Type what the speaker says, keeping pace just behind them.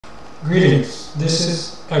Greetings, this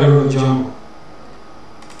is Edward Jungle.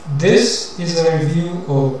 This is a review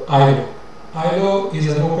of IDO. IDO is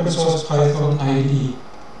an open source Python IDE.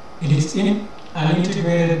 It is in an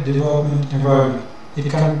integrated development environment. It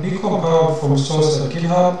can be compiled from source at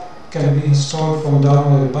GitHub, can be installed from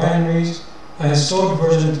downloaded binaries, and installed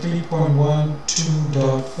version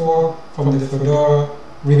 3.12.4 from the Fedora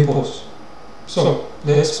repos. So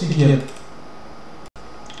let's begin.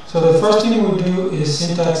 So the first thing we'll do is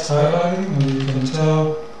syntax highlighting, and you can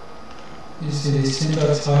tell, you see the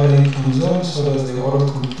syntax highlighting comes on, so does the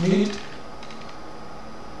autocomplete.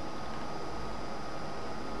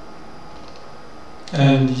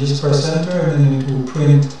 And you just press enter and then it will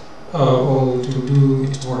print or it will do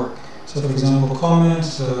its work. So for example,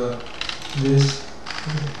 comments, this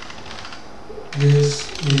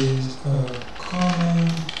is a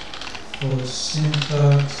comment for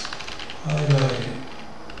syntax highlighting.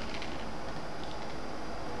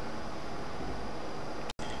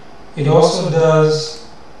 It also does,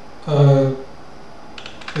 for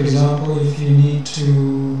example, if you need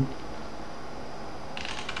to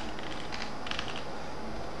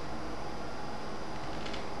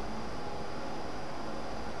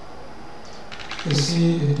you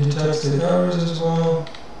see, it detects the errors as well.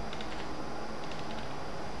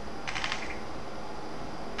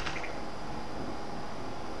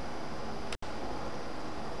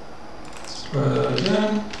 Let's try that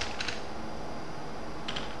again.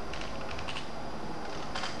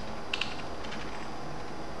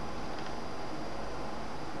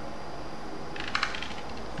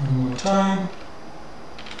 One more time.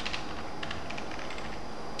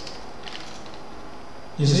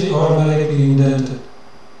 You see, automatically indented.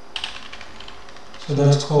 So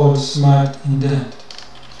that's called smart indent.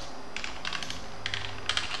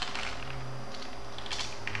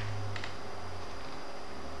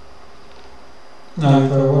 Now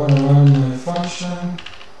if I want to run my function,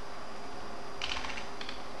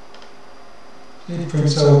 it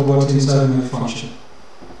prints out what's inside my function.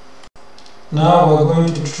 Now we're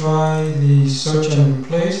going to try the search and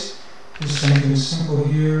replace. Do something simple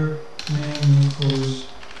here. Name equals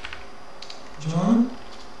John.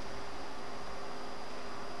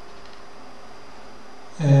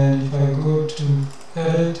 And if I go to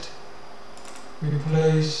edit,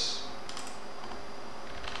 replace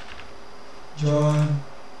John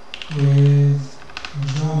with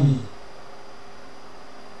Johnny.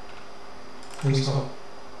 Please stop.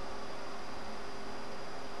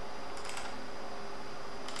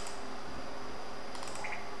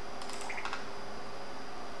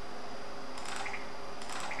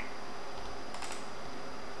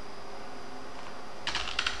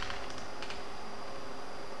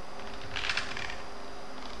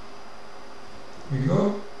 Here we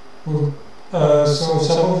go. So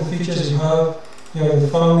some of the features you have the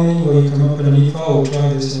file menu where you can open an e-file. We'll try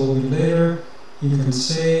this a little bit later. You can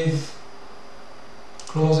save,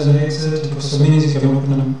 close and exit. So it means you can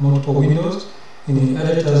open multiple windows. In the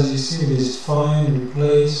edit, as you see, there's find,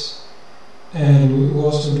 replace, and we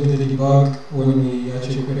also do the debug when we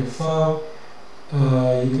actually create a file.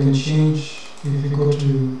 You can change, if you go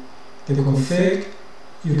to the config,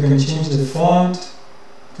 you can change the font.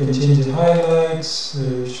 You can change the highlights,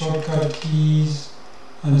 the shortcut keys,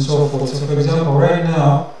 and so forth. So for example, right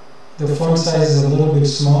now, the font size is a little bit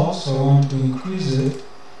small, so I want to increase it.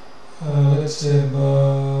 Let's say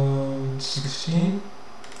about 16.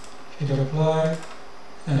 Hit apply,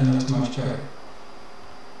 and that's much better.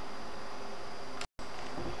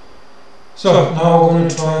 So now we're going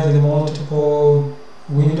to try the multiple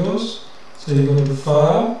windows. So you go to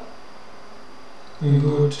File, we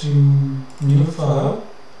go to New File,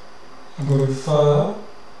 go to File,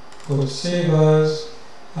 go to Save As,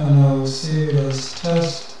 and I will save it as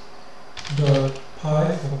test.py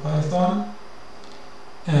for Python.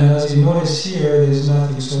 And as you notice here, there's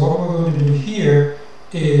nothing. So what we're going to do here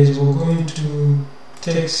is we're going to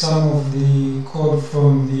take some of the code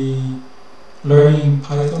from the Learning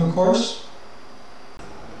Python course.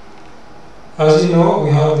 As you know,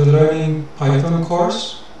 we have the Learning Python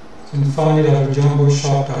course. You can find it at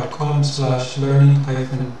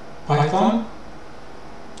jumboshop.com/learning-python.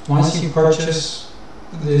 Once you purchase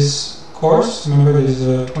this course, remember there's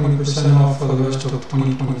a 20% off for the rest of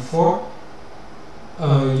 2024.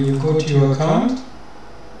 You go to your account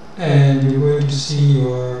and you're going to see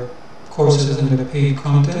your courses in the paid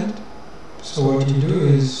content. So what you do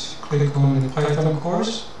is click on the Python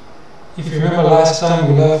course. If you remember last time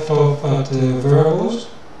we left off at the variables.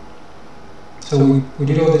 So we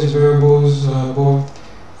did all these variables both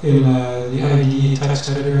in the IDE text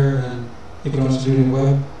editor, and you can also do it in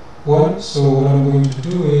Web 1. So what I'm going to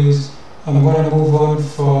do is I'm going to move on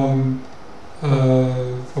from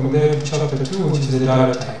chapter 2, which is the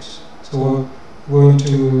data types. So we're going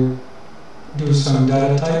to do some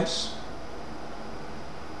data types,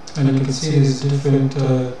 and you can see there's different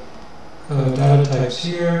data types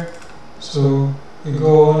here. So we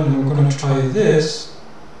go on and we're going to try this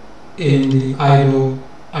in the idle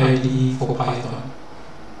IDE for Python.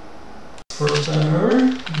 First time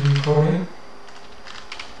ever, recording.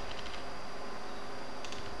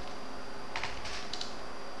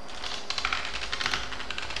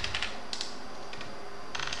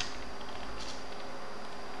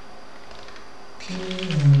 Okay,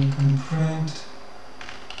 and we can print.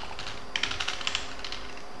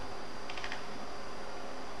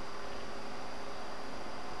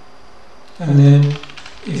 And then,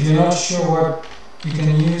 if you're not sure what, you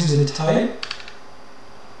can use the type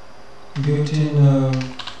built in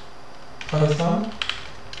Python,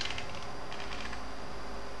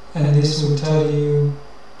 and this will tell you.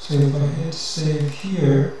 So if I hit save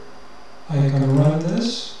here, I can run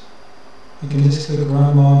this. You can just click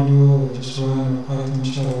run module or just run a Python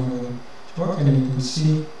shell and work, and you can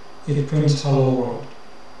see it prints hello world.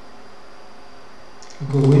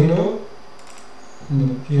 Go window, and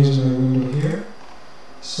it appears my window here.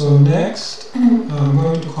 So next, I'm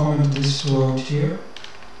going to comment this row here.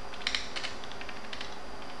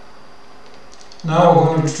 Now we're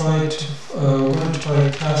going to try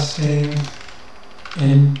casting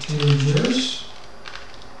integers.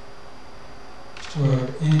 So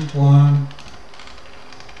int 1,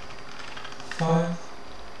 5,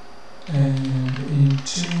 and int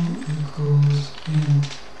 2 equals int.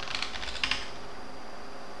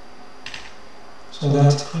 So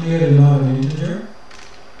that's clearly not an integer.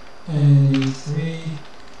 And int 3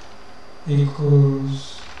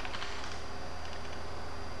 equals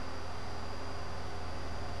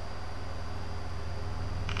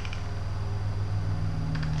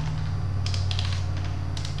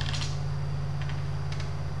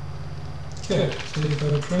okay, so if I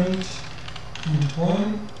print int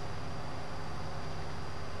 1,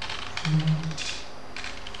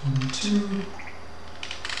 int 2,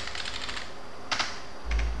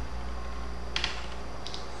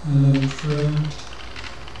 and then print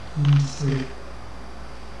int 3.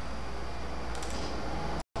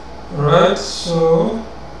 Alright, so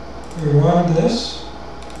we run this,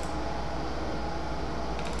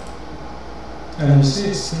 and you see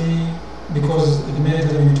it's 3 because it made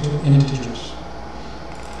them into integers.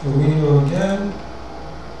 The window again,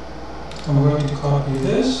 I'm going to copy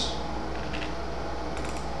this,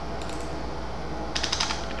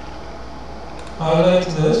 highlight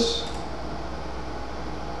this,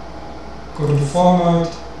 go to format,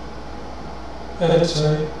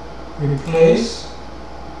 editor, replace.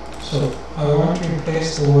 So I want to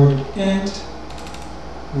replace the word int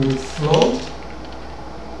with float.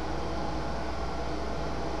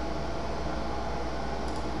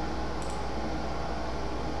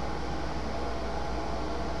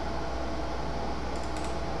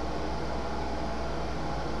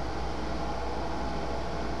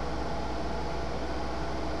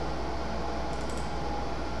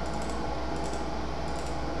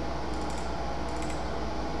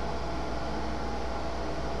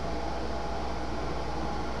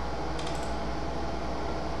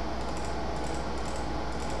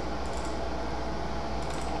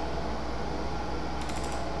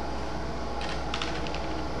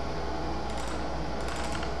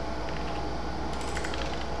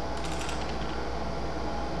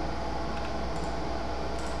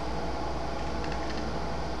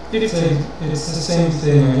 It's the same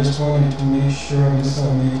thing. I just wanted to make sure I'll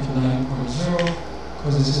make it 9.0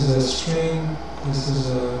 because this is a string, this is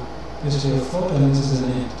a float, and this is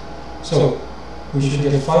an int. So we should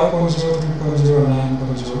get 5.0, 3.0, and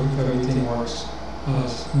 9.0 if everything works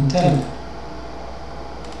as intended.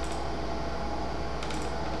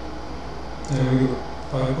 There we go.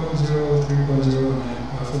 5.0, 3.0, 9.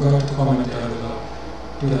 I forgot to comment the other.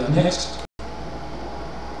 I'll do that next.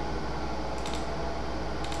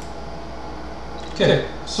 Okay,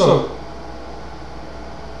 so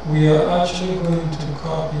we are actually going to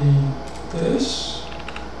copy this.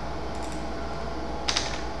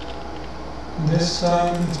 This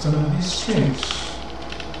time it's going to be strings.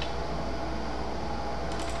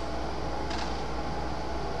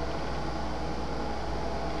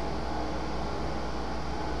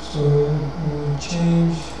 So we'll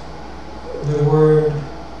change the word.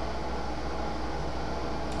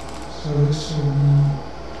 So this will be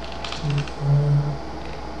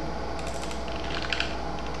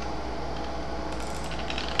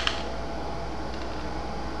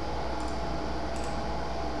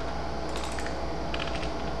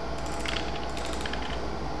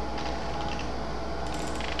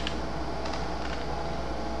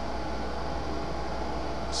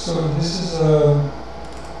So this is a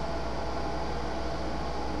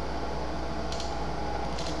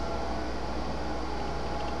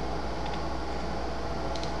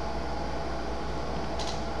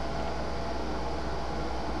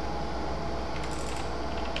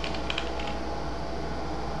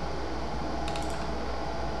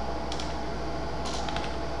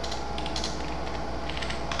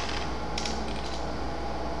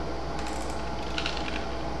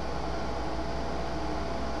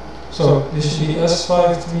so this should be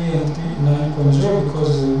S5, 3, and 9.0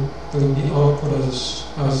 because they will be output as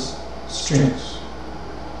strings.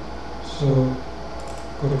 So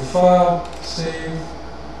go to File, Save,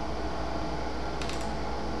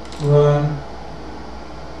 Run,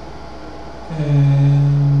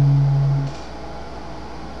 and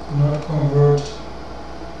cannot convert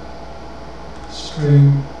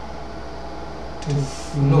string to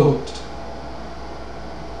float.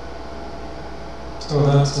 So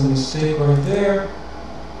that's a mistake right there.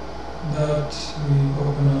 That we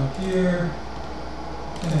open up here,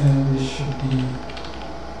 and it should be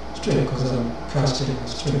string because I'm casting a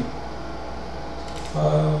string.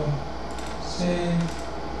 File, save,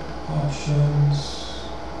 options.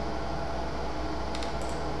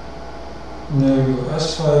 And there we go,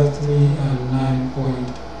 S5, 3, and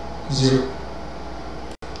 9.0.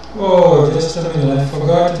 Oh, just a minute, I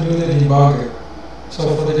forgot to do the debugger.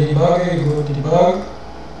 So for the debugger, you go to debug,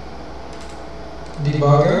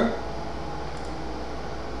 debugger,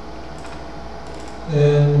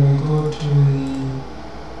 then we go to the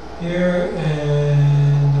here,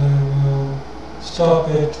 and I will stop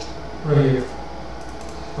it right here.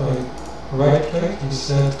 So I right click, you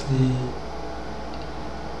set the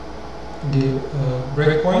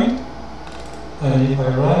breakpoint, and if I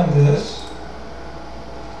run this,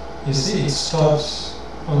 you see it stops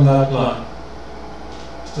on that line.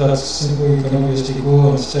 That's simple. You can obviously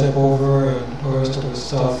go and step over and the rest of the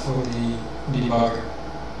stuff for the debugger.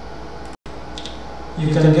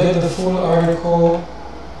 You can get the full article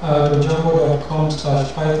at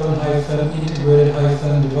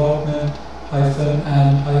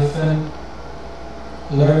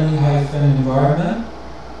ojambo.com/python-integrated-development-and-learning-environment.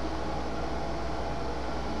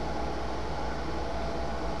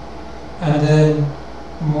 And then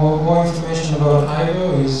more information about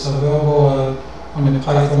IDO is available on the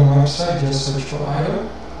Python website. Just search for IDO.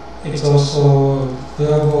 It's also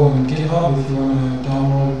available on GitHub if you want to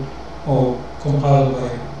download or compile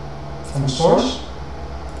from source.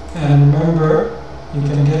 And remember, you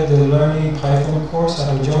can get the Learning Python course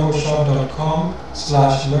at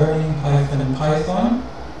ojamboshop.com/learning-python.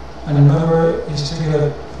 And remember, you still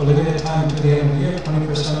get for limited time to the end of the year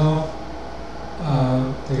 20% off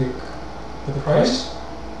the price.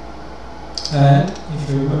 And if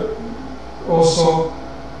you also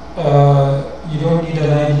you don't need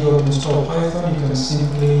an IDE to install Python, you can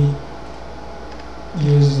simply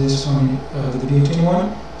use this one, the built-in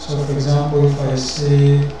one. So for example, if I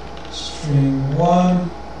say string 1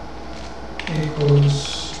 equals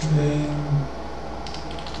string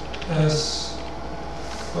S5,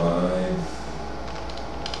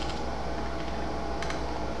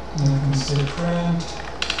 and I can say print,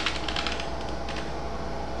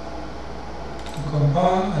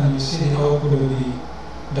 compile, and you see the output will be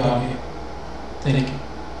down here. Thank you.